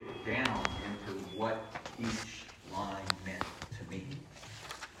down into what each line meant to me.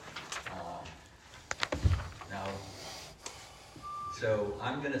 Now, so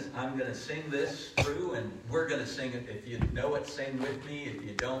I'm gonna sing this through, and we're gonna sing it. If you know it, sing with me. If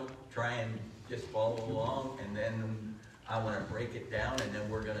you don't, try and just follow along. And then I want to break it down, and then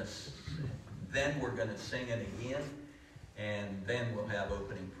we're gonna sing it again, and then we'll have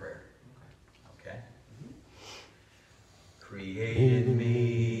opening prayer. Okay. Create in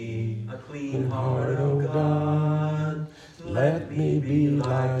me a clean heart, O God. Let me be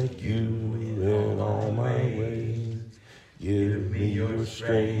like you in all my ways. Give me your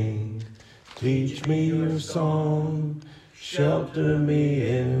strength. Teach me your song. Shelter me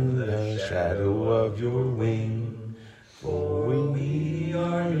in the shadow of your wing. For we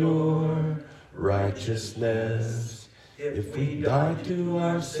are your righteousness. If we die to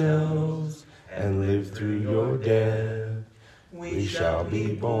ourselves and live through your death, we shall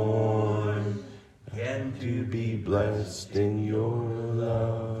be born and to be blessed in your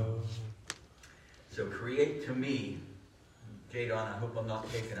love. So create to me, Jadon, I hope I'm not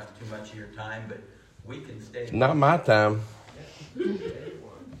taking up too much of your time, but we can stay. Not my time.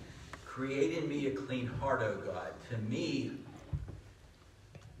 Create in me a clean heart, O God. To me,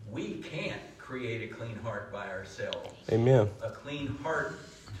 we can't create a clean heart by ourselves. Amen. A clean heart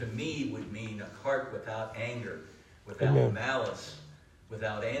to me would mean a heart without anger, without Amen. malice,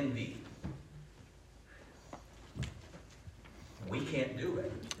 without envy. We can't do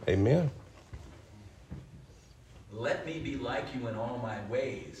it. Amen. Let me be like you in all my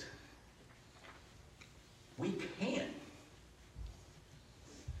ways. We can't.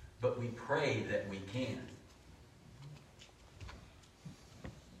 But we pray that we can.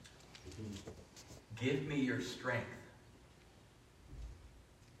 Give me your strength.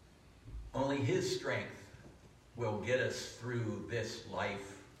 Only His strength will get us through this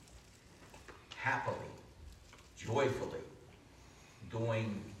life happily, joyfully,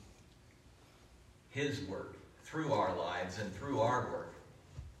 doing His work through our lives and through our work.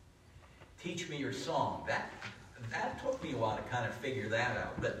 Teach me your song. That took me a while to kind of figure that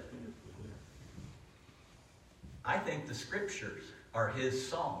out, but I think the scriptures are His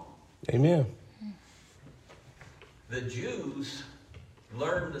song. Amen. The Jews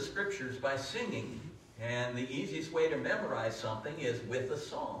learned the scriptures by singing, and the easiest way to memorize something is with a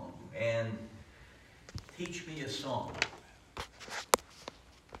song. And teach me a song.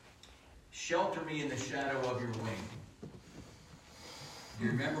 Shelter me in the shadow of your wing. Do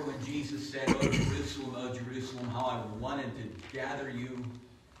you remember when Jesus said, O Jerusalem, how I wanted to gather you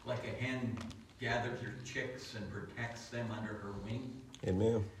like a hen gathers her chicks and protects them under her wing?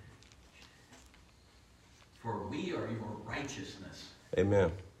 Amen. For we are your righteousness.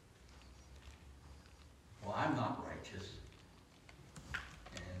 Amen. Well, I'm not righteous.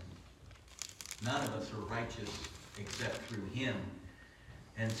 And none of us are righteous except through Him.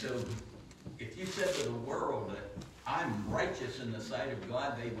 And so, if you said to the world that I'm righteous in the sight of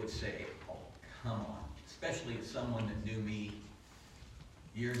God, they would say, oh, come on. Especially as someone that knew me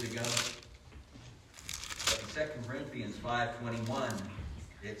years ago. But in 2 Corinthians 5:21,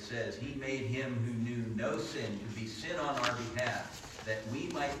 it says, He made Him who knew no sin to be sin on our behalf, that we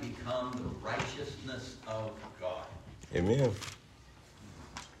might become the righteousness of God. Amen.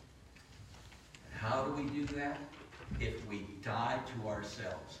 How do we do that? If we die to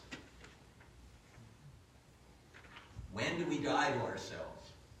ourselves. When do we die to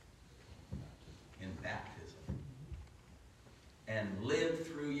ourselves? In baptism. And live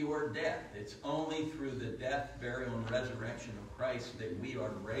through your death. It's only through the death, burial, and resurrection of Christ that we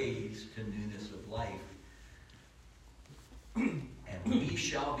are raised to newness of life. And we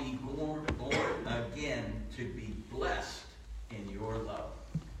shall be born again to be blessed in your love.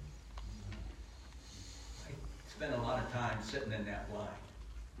 I spent a lot of time sitting in that line.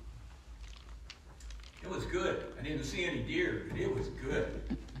 It was good. I didn't see any deer, but it was good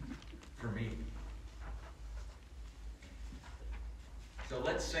for me. So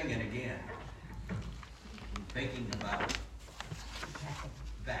let's sing it again. Thinking about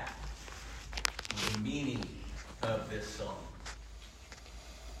that, the meaning of this song.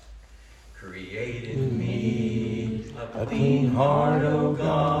 Create in me A clean heart, O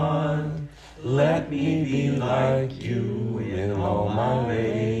God. Let me be like you in all my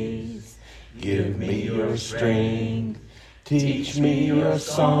ways. Give me your strength. Teach me your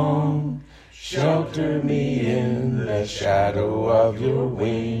song. Shelter me in the shadow of your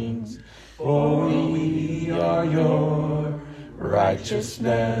wings. For we are your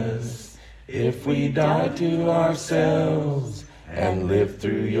righteousness. If we die to ourselves and live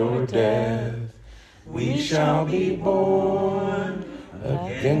through your death, we shall be born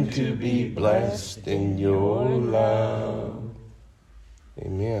again to be blessed in your love.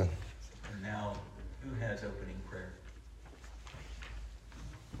 Amen. And now, who has opening prayer?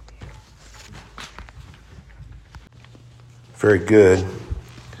 Very good.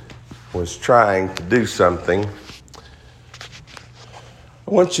 Was trying to do something.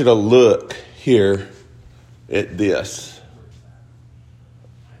 I want you to look here at this.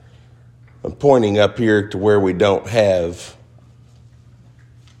 I'm pointing up here to where we don't have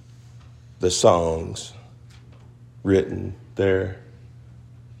the songs written there.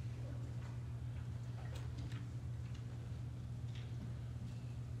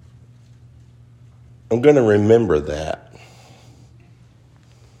 I'm going to remember that.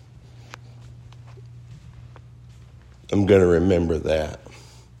 I'm going to remember that.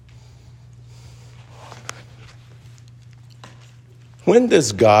 When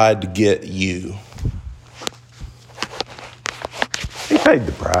does God get you? He paid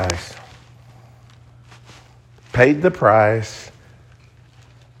the price. Paid the price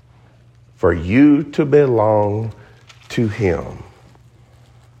for you to belong to him.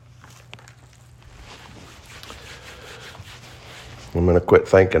 I'm going to quit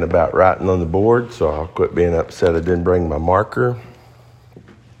thinking about writing on the board, so I'll quit being upset I didn't bring my marker.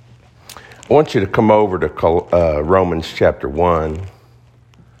 I want you to come over to Romans chapter 1.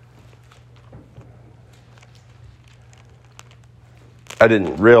 I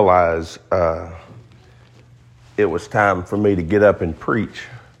didn't realize it was time for me to get up and preach.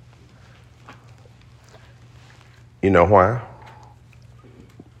 You know why?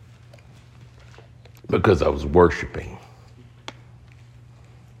 Because I was worshiping.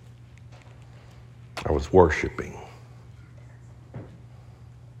 I was worshiping.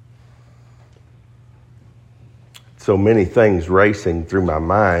 So many things racing through my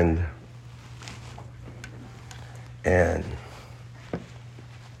mind. And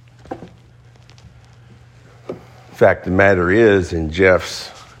fact of the matter is, in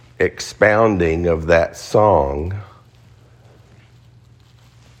Jeff's expounding of that song,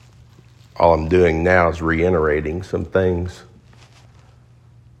 all I'm doing now is reiterating some things.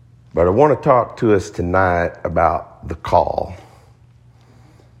 But I want to talk to us tonight about the call.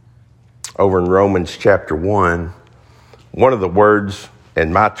 Over in Romans chapter 1, one of the words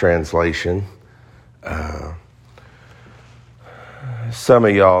in my translation, some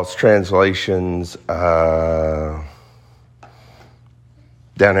of y'all's translations, down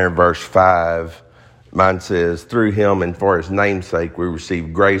here in verse 5, mine says, through him and for his name's sake we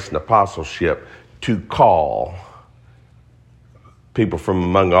receive grace and apostleship to call people from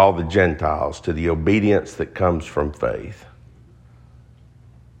among all the Gentiles to the obedience that comes from faith.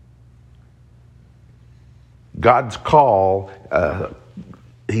 God's call,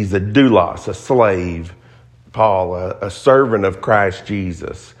 he's a doulos, a slave, Paul, a servant of Christ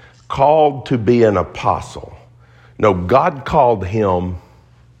Jesus, called to be an apostle. No, God called him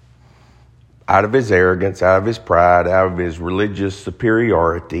out of his arrogance, out of his pride, out of his religious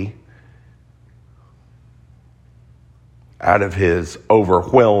superiority, out of his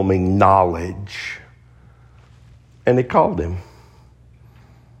overwhelming knowledge. And he called him.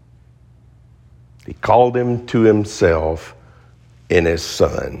 He called him to himself in his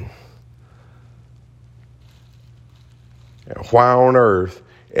Son. Now, why on earth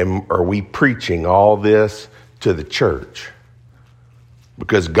are we preaching all this to the church?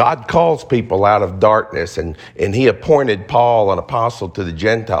 Because God calls people out of darkness, and he appointed Paul an apostle to the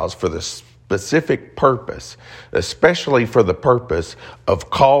Gentiles for the specific purpose, especially for the purpose of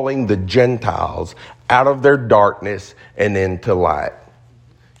calling the Gentiles out of their darkness and into light.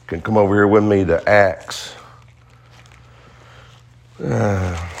 You can come over here with me to Acts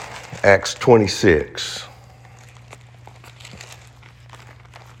 26.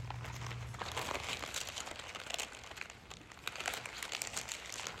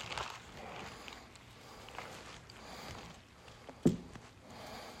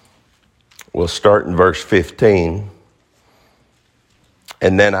 We'll start in verse 15.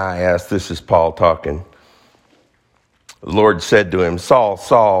 And then I asked, this is Paul talking. The Lord said to him, Saul,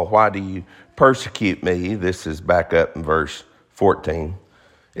 Saul, why do you persecute me? This is back up in verse 14.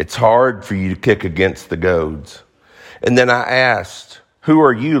 It's hard for you to kick against the goads. And then I asked, who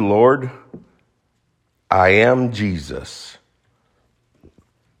are you, Lord? I am Jesus,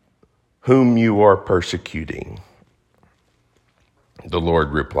 whom you are persecuting. The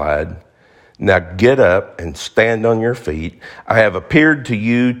Lord replied, now get up and stand on your feet. I have appeared to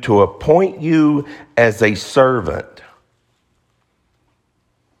you to appoint you as a servant,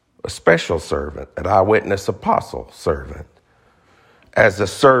 a special servant, an eyewitness apostle servant, as a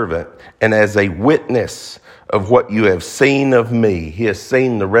servant and as a witness of what you have seen of me. He has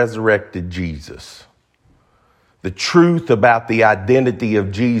seen the resurrected Jesus. The truth about the identity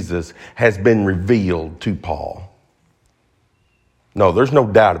of Jesus has been revealed to Paul. No, there's no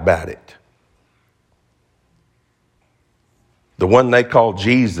doubt about it. The one they call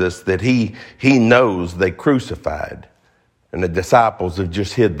Jesus that he knows they crucified, and the disciples have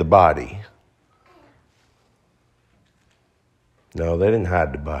just hid the body. No, they didn't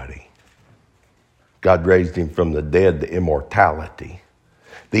hide the body. God raised him from the dead to immortality.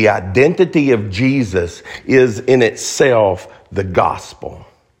 The identity of Jesus is in itself the gospel.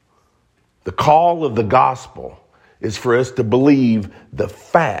 The call of the gospel is for us to believe the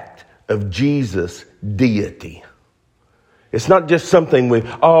fact of Jesus' deity. It's not just something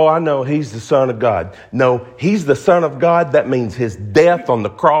I know he's the Son of God. No, he's the Son of God. That means his death on the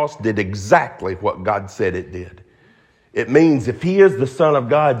cross did exactly what God said it did. It means if he is the Son of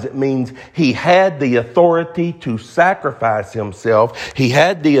God, it means he had the authority to sacrifice himself. He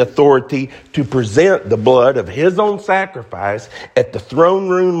had the authority to present the blood of his own sacrifice at the throne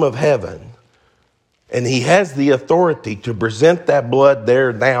room of heaven. And he has the authority to present that blood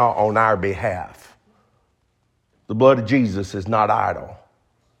there now on our behalf. The blood of Jesus is not idle.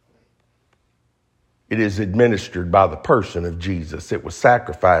 It is administered by the person of Jesus. It was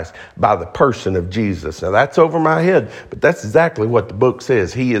sacrificed by the person of Jesus. Now that's over my head, but that's exactly what the book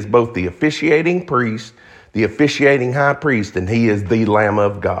says. He is both the officiating priest, the officiating high priest, and he is the Lamb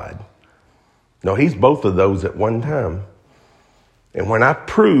of God. No, he's both of those at one time. And when I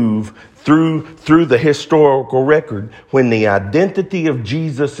prove through the historical record, when the identity of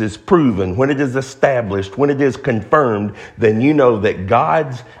Jesus is proven, when it is established, when it is confirmed, then you know that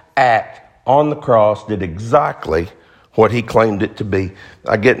God's act on the cross did exactly what he claimed it to be.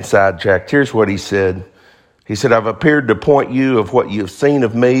 I get sidetracked. Here's what he said. He said, I've appeared to point you of what you have seen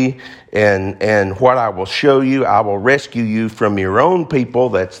of me and what I will show you. I will rescue you from your own people.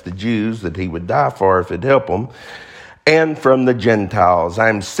 That's the Jews that he would die for if it'd help them. And from the Gentiles.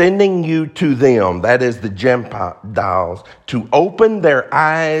 I'm sending you to them, that is the Gentiles, to open their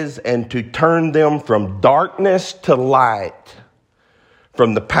eyes and to turn them from darkness to light,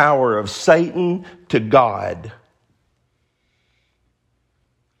 from the power of Satan to God.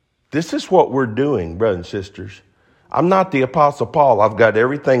 This is what we're doing, brothers and sisters. I'm not the Apostle Paul. I've got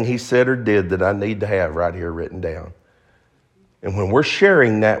everything he said or did that I need to have right here written down. And when we're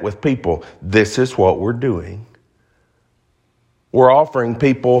sharing that with people, this is what we're doing. We're offering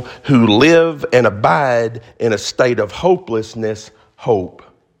people who live and abide in a state of hopelessness, hope.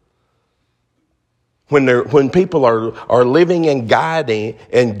 When people are living and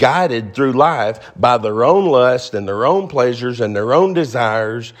guided through life by their own lust and their own pleasures and their own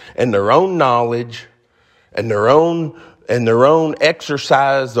desires and their own knowledge and their own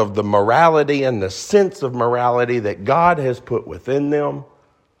exercise of the morality and the sense of morality that God has put within them,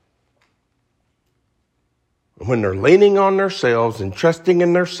 when they're leaning on themselves and trusting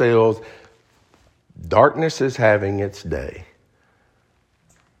in themselves, darkness is having its day.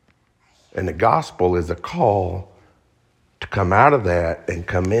 And the gospel is a call to come out of that and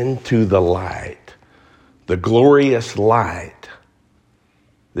come into the light, the glorious light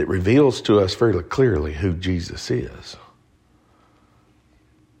that reveals to us fairly clearly who Jesus is.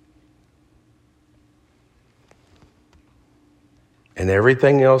 And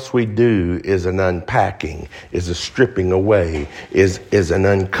everything else we do is an unpacking, is a stripping away, is an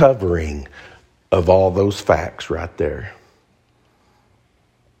uncovering of all those facts right there.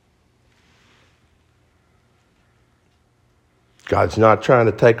 God's not trying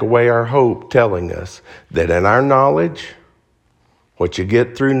to take away our hope, telling us that in our knowledge, what you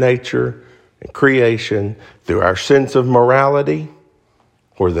get through nature and creation, through our sense of morality,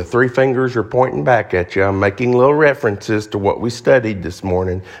 where the three fingers are pointing back at you. I'm making little references to what we studied this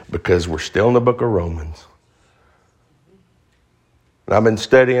morning because we're still in the book of Romans. And I've been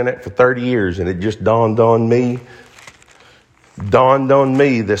studying it for 30 years, and it just dawned on me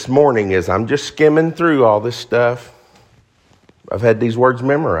this morning as I'm just skimming through all this stuff. I've had these words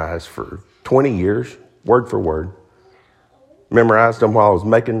memorized for 20 years, word for word. Memorized them while I was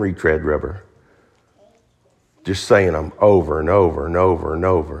making retread rubber. Just saying them over and over and over and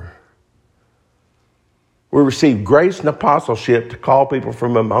over. We receive grace and apostleship to call people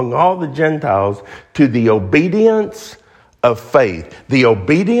from among all the Gentiles to the obedience of faith. The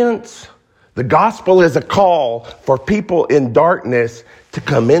obedience, the gospel is a call for people in darkness to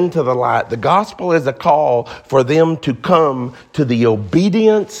come into the light. The gospel is a call for them to come to the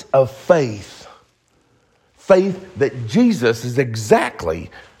obedience of faith. Faith that Jesus is exactly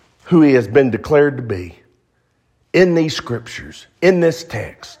who he has been declared to be. in these scriptures, in this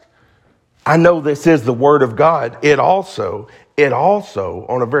text. I know this is the word of God. It also,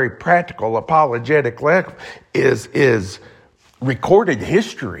 on a very practical, apologetic level, is recorded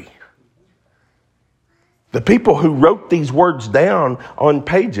history. The people who wrote these words down on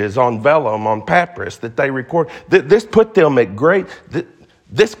pages, on vellum, on papyrus that they record, this put them at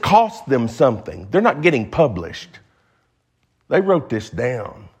this cost them something. They're not getting published. They wrote this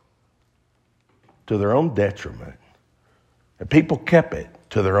down to their own detriment. And people kept it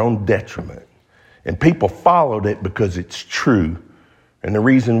to their own detriment. And people followed it because it's true. And the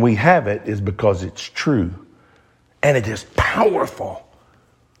reason we have it is because it's true. And it is powerful.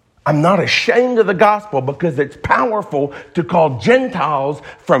 I'm not ashamed of the gospel because it's powerful to call Gentiles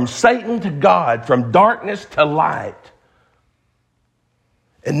from Satan to God, from darkness to light.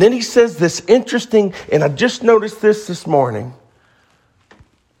 And then he says this interesting, and I just noticed this morning.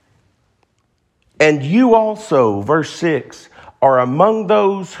 And you also, verse 6, are among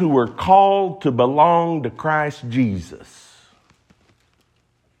those who were called to belong to Christ Jesus.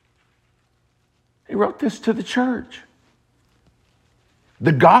 He wrote this to the church.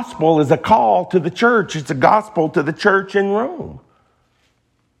 The gospel is a call to the church. It's a gospel to the church in Rome.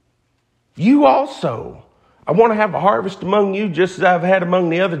 You also, I want to have a harvest among you just as I've had among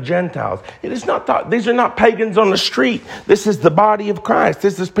the other Gentiles. It is not these are not pagans on the street. This is the body of Christ.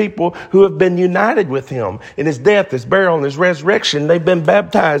 This is people who have been united with him in his death, his burial, and his resurrection. They've been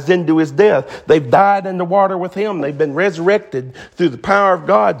baptized into his death. They've died in the water with him. They've been resurrected through the power of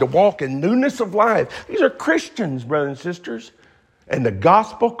God to walk in newness of life. These are Christians, brothers and sisters. And the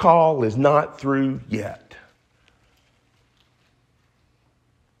gospel call is not through yet.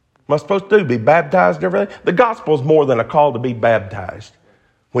 Am I supposed to be baptized and everything? The gospel is more than a call to be baptized.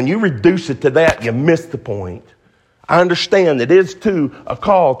 When you reduce it to that, you miss the point. I understand it is too a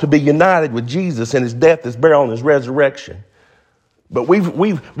call to be united with Jesus in his death, his burial, and his resurrection. But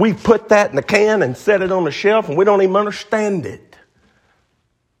we've put that in a can and set it on the shelf, and we don't even understand it.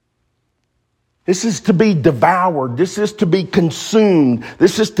 This is to be devoured. This is to be consumed.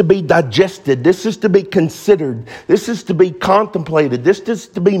 This is to be digested. This is to be considered. This is to be contemplated. This is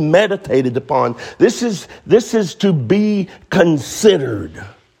to be meditated upon. This is to be considered.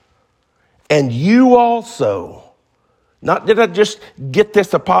 And you also, not did I just get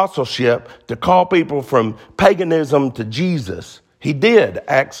this apostleship to call people from paganism to Jesus. He did.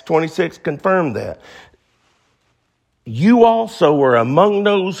 Acts 26 confirmed that. You also are among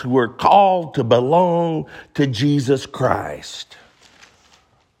those who are called to belong to Jesus Christ.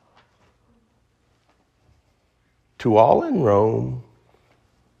 To all in Rome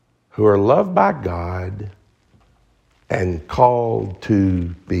who are loved by God and called to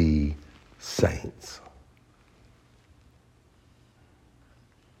be saints.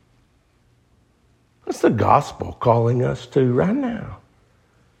 What's the gospel calling us to right now?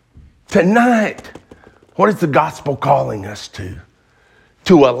 Tonight. What is the gospel calling us to?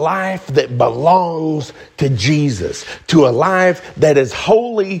 To a life that belongs to Jesus. To a life that is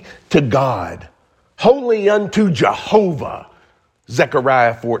holy to God. Holy unto Jehovah.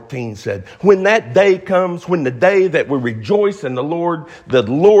 Zechariah 14 said, when that day comes, when the day that we rejoice in the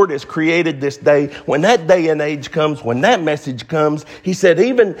Lord has created this day, when that day and age comes, when that message comes, he said,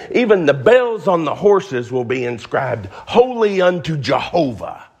 even the bells on the horses will be inscribed, holy unto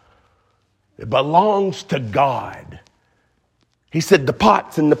Jehovah. It belongs to God. He said the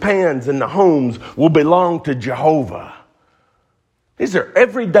pots and the pans and the homes will belong to Jehovah. These are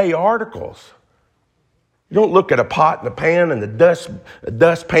everyday articles. You don't look at a pot and a pan and a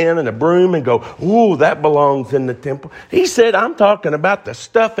dustpan and a broom and go, ooh, that belongs in the temple. He said, I'm talking about the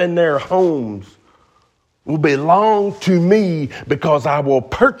stuff in their homes will belong to me because I will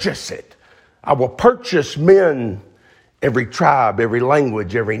purchase it. I will purchase men, every tribe, every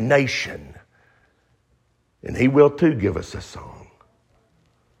language, every nation. And he will too give us a song.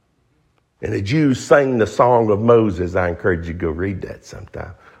 And the Jews sang the song of Moses. I encourage you to go read that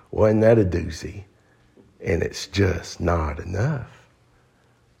sometime. Wasn't that a doozy? And it's just not enough.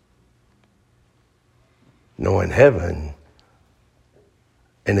 No, in heaven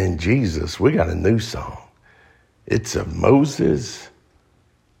and in Jesus, we got a new song. It's of Moses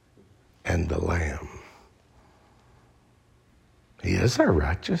and the Lamb. He is our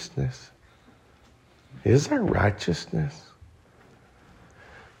righteousness. Is our righteousness.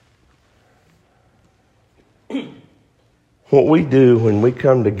 What we do when we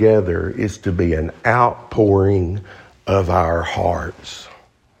come together is to be an outpouring of our hearts.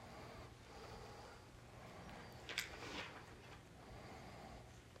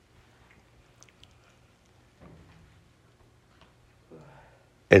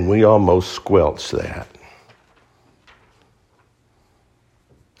 And we almost squelch that.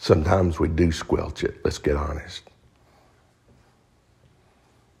 Sometimes we do squelch it. Let's get honest.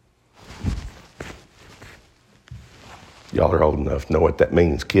 Y'all are old enough to know what that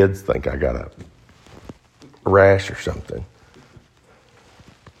means. Kids think I got a rash or something.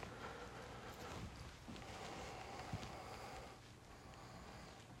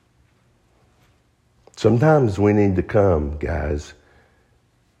 Sometimes we need to come, guys,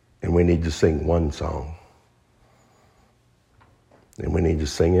 and we need to sing one song. And we need to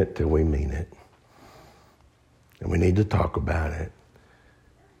sing it till we mean it. And we need to talk about it.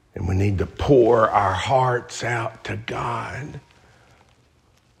 And we need to pour our hearts out to God.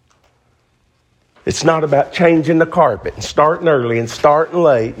 It's not about changing the carpet and starting early and starting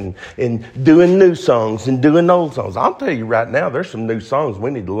late and doing new songs and doing old songs. I'll tell you right now, there's some new songs we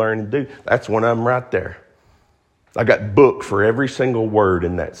need to learn and do. That's one of them right there. I got book for every single word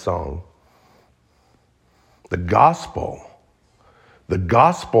in that song. The gospel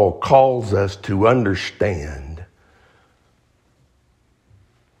calls us to understand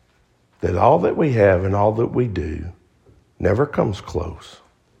that all that we have and all that we do never comes close.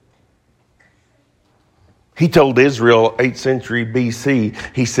 He told Israel, 8th century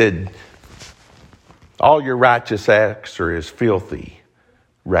BC, he said, all your righteous acts are as filthy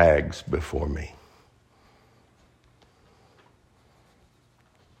rags before me.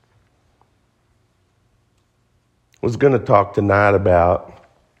 I was going to talk tonight about,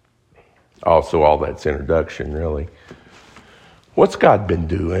 also all that's introduction really, what's God been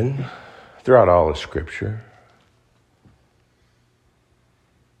doing throughout all of Scripture?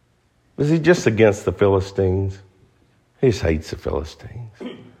 Was he just against the Philistines? He just hates the Philistines.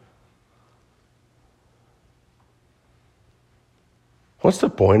 What's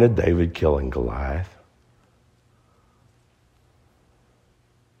the point of David killing Goliath?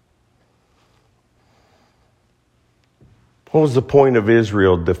 What was the point of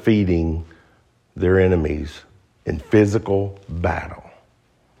Israel defeating their enemies in physical battle?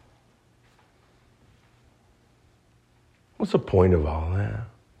 What's the point of all that?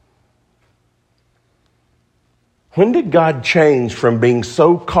 When did God change from being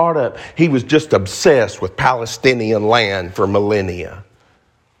so caught up, he was just obsessed with Palestinian land for millennia?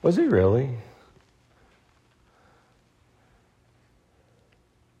 Was he really?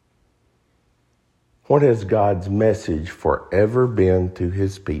 What has God's message forever been to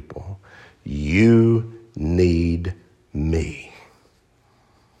his people? You need me.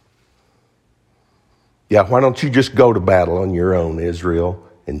 Yeah, why don't you just go to battle on your own, Israel,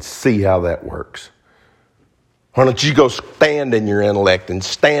 and see how that works? Why don't you go stand in your intellect and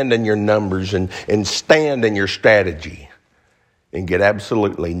stand in your numbers and stand in your strategy and get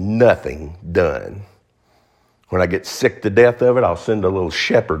absolutely nothing done? When I get sick to death of it, I'll send a little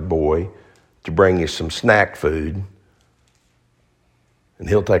shepherd boy to bring you some snack food. And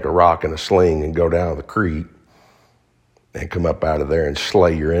he'll take a rock and a sling and go down the creek and come up out of there and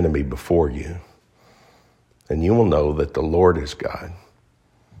slay your enemy before you. And you will know that the Lord is God.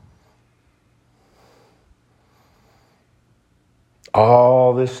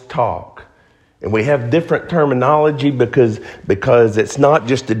 All this talk, and we have different terminology because it's not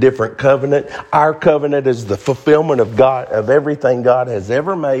just a different covenant. Our covenant is the fulfillment of God, of everything God has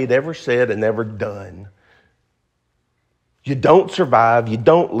ever made, ever said, and ever done. You don't survive, you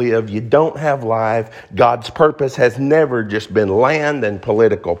don't live, you don't have life. God's purpose has never just been land and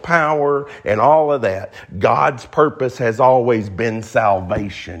political power and all of that. God's purpose has always been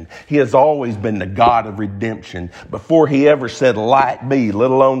salvation. He has always been the God of redemption. Before he ever said light be,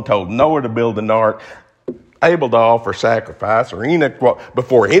 let alone told Noah to build an ark, able to offer sacrifice, or Enoch,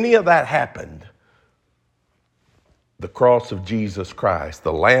 before any of that happened, the cross of Jesus Christ,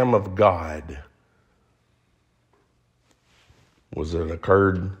 the Lamb of God, was an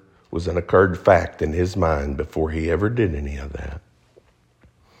occurred fact in his mind before he ever did any of that.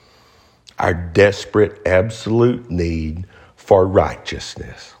 Our desperate, absolute need for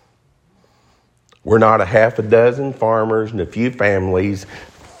righteousness. We're not a half a dozen farmers and a few families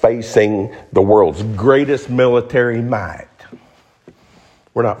facing the world's greatest military might.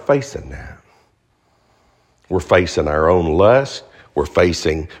 We're not facing that. We're facing our own lust. We're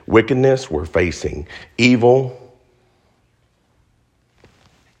facing wickedness. We're facing evil.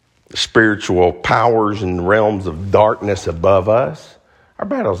 Spiritual powers and realms of darkness above us. Our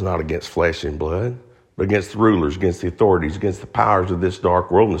battle's not against flesh and blood, but against the rulers, against the authorities, against the powers of this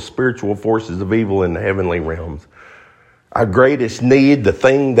dark world and the spiritual forces of evil in the heavenly realms. Our greatest need, the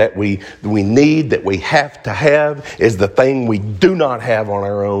thing that we need, that we have to have, is the thing we do not have on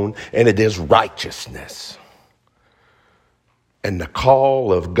our own, and it is righteousness. And the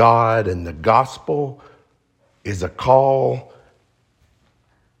call of God and the gospel is a call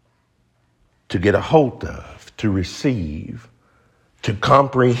to get a hold of, to receive, to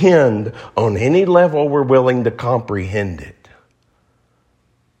comprehend on any level we're willing to comprehend it.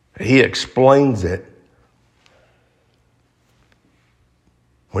 He explains it.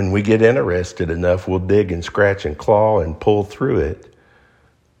 When we get interested enough, we'll dig and scratch and claw and pull through it,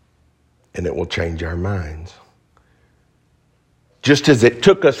 and it will change our minds. Just as it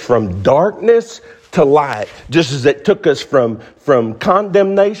took us from darkness to light, just as it took us from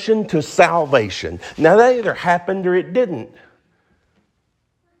condemnation to salvation. Now, that either happened or it didn't.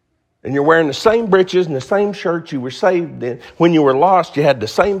 And you're wearing the same breeches and the same shirt you were saved in. When you were lost, you had the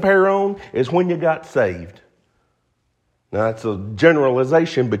same pair on as when you got saved. Now, that's a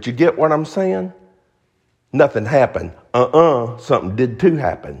generalization, but you get what I'm saying? Nothing happened. Something did too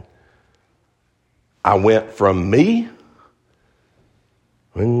happen. I went from me,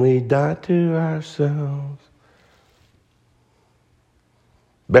 when we die to ourselves.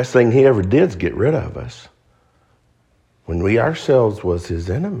 Best thing he ever did is get rid of us. When we ourselves was his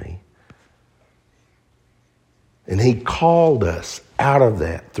enemy. And he called us out of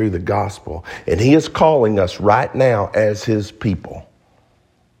that through the gospel. And he is calling us right now as his people.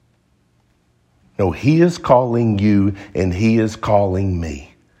 No, he is calling you and he is calling me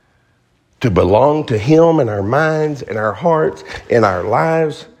to belong to him in our minds, in our hearts, in our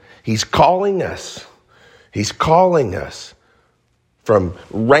lives. He's calling us. He's calling us from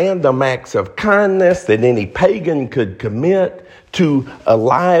random acts of kindness that any pagan could commit to a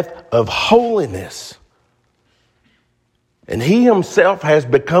life of holiness. And he himself has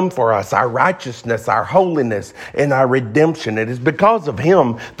become for us our righteousness, our holiness, and our redemption. It is because of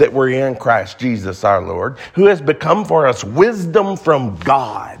him that we're in Christ Jesus our Lord, who has become for us wisdom from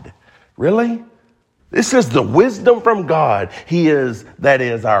God. Really? This is the wisdom from God. That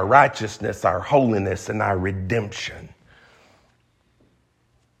is our righteousness, our holiness, and our redemption.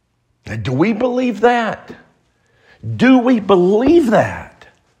 Now, do we believe that? Do we believe that?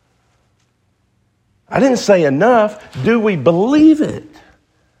 I didn't say enough. Do we believe it?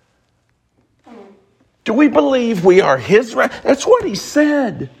 Do we believe we are his right? That's what he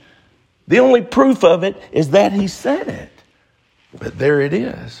said. The only proof of it is that he said it. But there it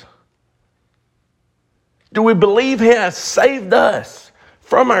is. Do we believe he has saved us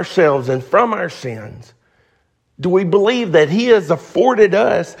from ourselves and from our sins? Do we believe that he has afforded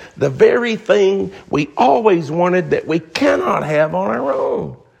us the very thing we always wanted that we cannot have on our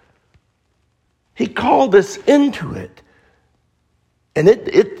own? He called us into it. And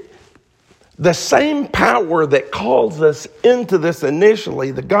the same power that calls us into this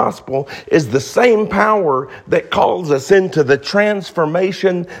initially, the gospel, is the same power that calls us into the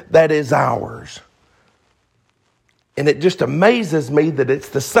transformation that is ours. And it just amazes me that it's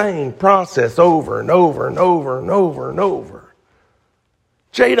the same process over and over and over and over and over.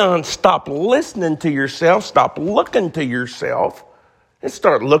 Jadon, stop listening to yourself, stop looking to yourself, and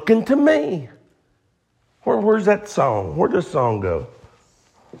start looking to me. Where's that song? Where'd the song go?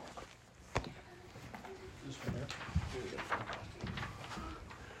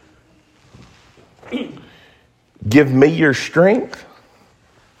 Give me your strength.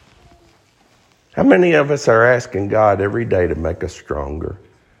 How many of us are asking God every day to make us stronger?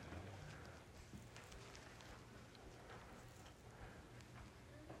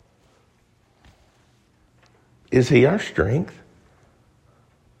 Is he our strength?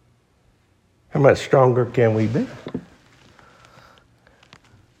 How much stronger can we be?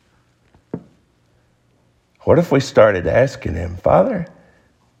 What if we started asking him, Father,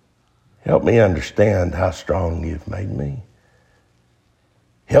 help me understand how strong you've made me.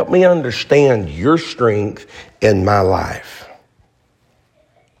 Help me understand your strength in my life.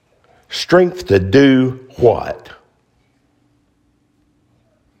 Strength to do what?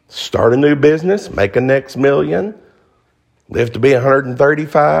 Start a new business, make a next million, live to be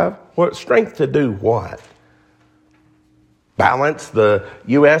 135. What strength to do what? Balance the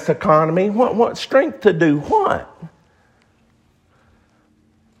U.S. economy. What strength to do what?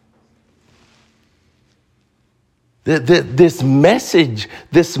 This message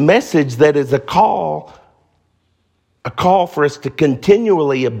that is a call for us to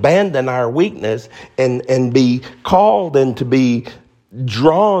continually abandon our weakness and be called and to be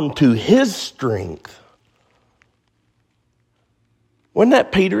drawn to his strength. Wasn't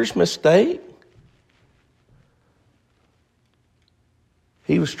that Peter's mistake?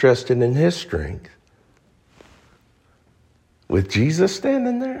 He was trusting in his strength. With Jesus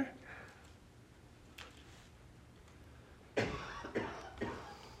standing there?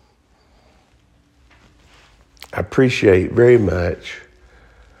 I appreciate very much.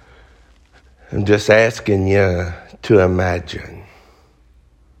 I'm just asking you to imagine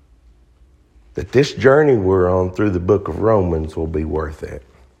that this journey we're on through the book of Romans will be worth it.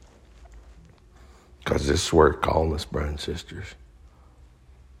 Because this is where it's calling us, brothers and sisters.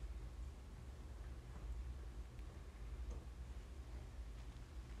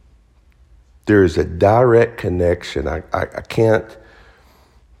 There is a direct connection. I can't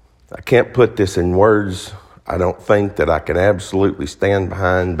put this in words. I don't think that I can absolutely stand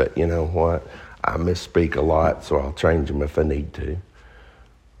behind, but you know what? I misspeak a lot, so I'll change them if I need to.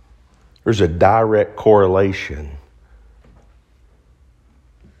 There's a direct correlation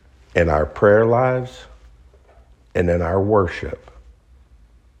in our prayer lives and in our worship.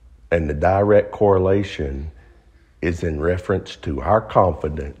 And the direct correlation is in reference to our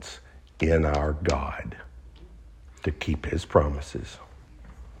confidence in our God to keep his promises.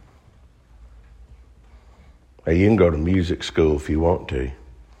 Now, you can go to music school if you want to.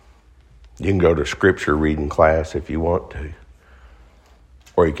 You can go to scripture reading class if you want to.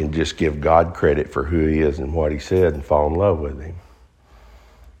 Or you can just give God credit for who he is and what he said and fall in love with him.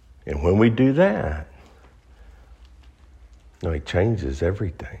 And when we do that, he changes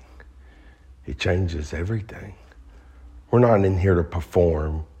everything. He changes everything. We're not in here to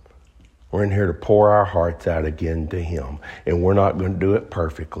perform. We're in here to pour our hearts out again to him. And we're not going to do it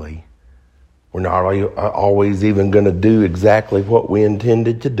perfectly. We're not always even going to do exactly what we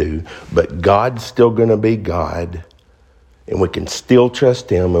intended to do. But God's still going to be God. And we can still trust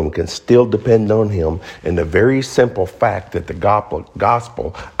him and we can still depend on him. And the very simple fact that the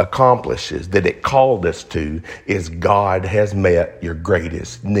gospel accomplishes, that it called us to, is God has met your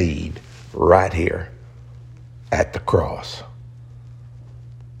greatest need right here at the cross.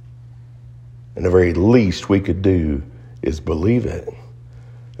 And the very least we could do is believe it.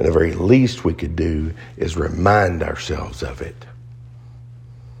 And the very least we could do is remind ourselves of it.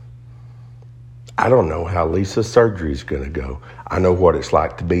 I don't know how Lisa's surgery is going to go. I know what it's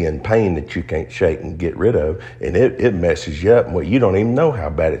like to be in pain that you can't shake and get rid of, and it messes you up. Well, you don't even know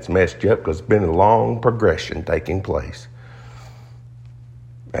how bad it's messed you up because it's been a long progression taking place.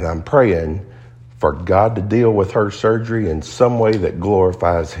 And I'm praying for God to deal with her surgery in some way that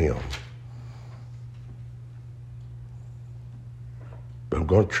glorifies him. But I'm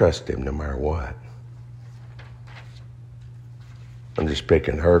going to trust him no matter what. I'm just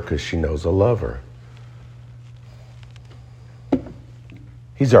picking her because she knows I love her.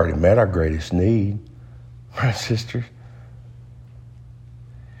 He's already met our greatest need, my sisters.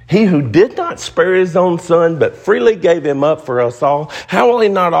 He who did not spare his own son, but freely gave him up for us all, how will he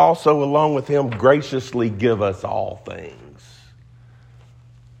not also, along with him, graciously give us all things?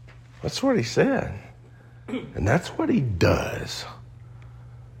 That's what he said. And that's what he does.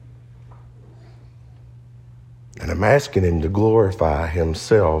 And I'm asking him to glorify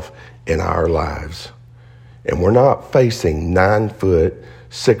himself in our lives. And we're not facing 9-foot,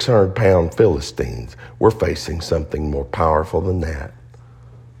 600-pound Philistines. We're facing something more powerful than that.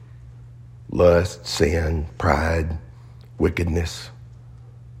 Lust, sin, pride, wickedness,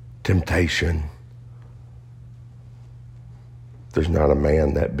 temptation. There's not a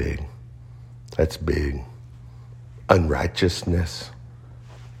man that big. That's big. Unrighteousness.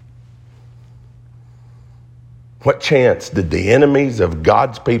 What chance did the enemies of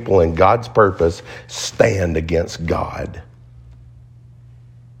God's people and God's purpose stand against God?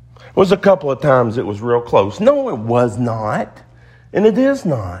 It was a couple of times it was real close. No, it was not. And it is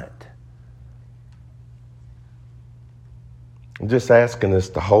not. I'm just asking us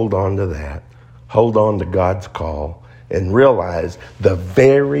to hold on to that. Hold on to God's call. And realize the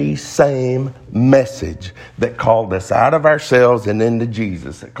very same message that called us out of ourselves and into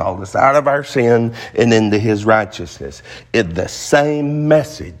Jesus, that called us out of our sin and into his righteousness, is the same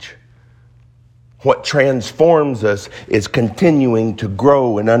message. What transforms us is continuing to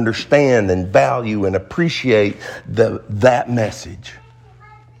grow and understand and value and appreciate that message.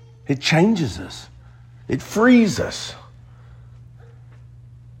 It changes us. It frees us.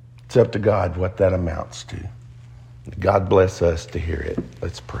 It's up to God what that amounts to. God bless us to hear it.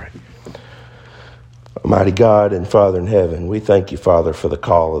 Let's pray. Almighty God and Father in heaven, we thank you, Father, for the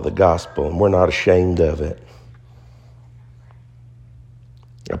call of the gospel, and we're not ashamed of it.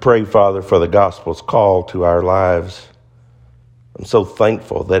 I pray, Father, for the gospel's call to our lives. I'm so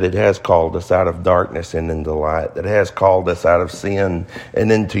thankful that it has called us out of darkness and into light, that it has called us out of sin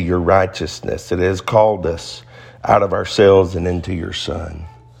and into your righteousness. It has called us out of ourselves and into your Son.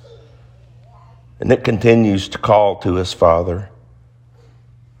 And it continues to call to us, Father,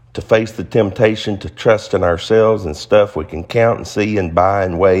 to face the temptation to trust in ourselves and stuff we can count and see and buy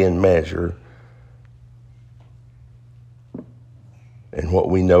and weigh and measure, and what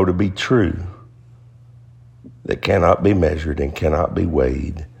we know to be true that cannot be measured and cannot be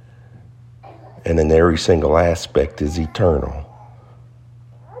weighed. and in every single aspect is eternal.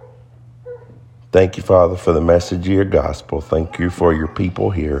 Thank you, Father, for the message of your gospel. Thank you for your people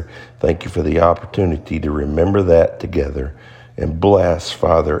here. Thank you for the opportunity to remember that together. And bless,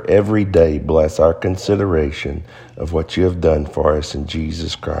 Father, every day, bless our consideration of what you have done for us in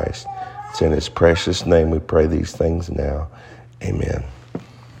Jesus Christ. It's in his precious name we pray these things now. Amen.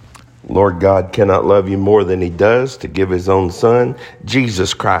 Lord God cannot love you more than he does to give his own son.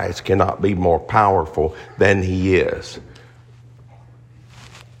 Jesus Christ cannot be more powerful than he is,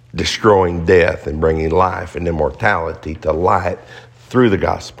 destroying death and bringing life and immortality to light through the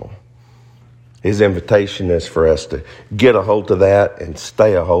gospel. His invitation is for us to get a hold of that and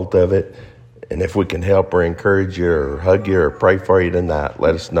stay a hold of it. And if we can help or encourage you or hug you or pray for you tonight,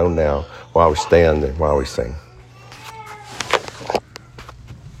 let us know now while we stand and while we sing.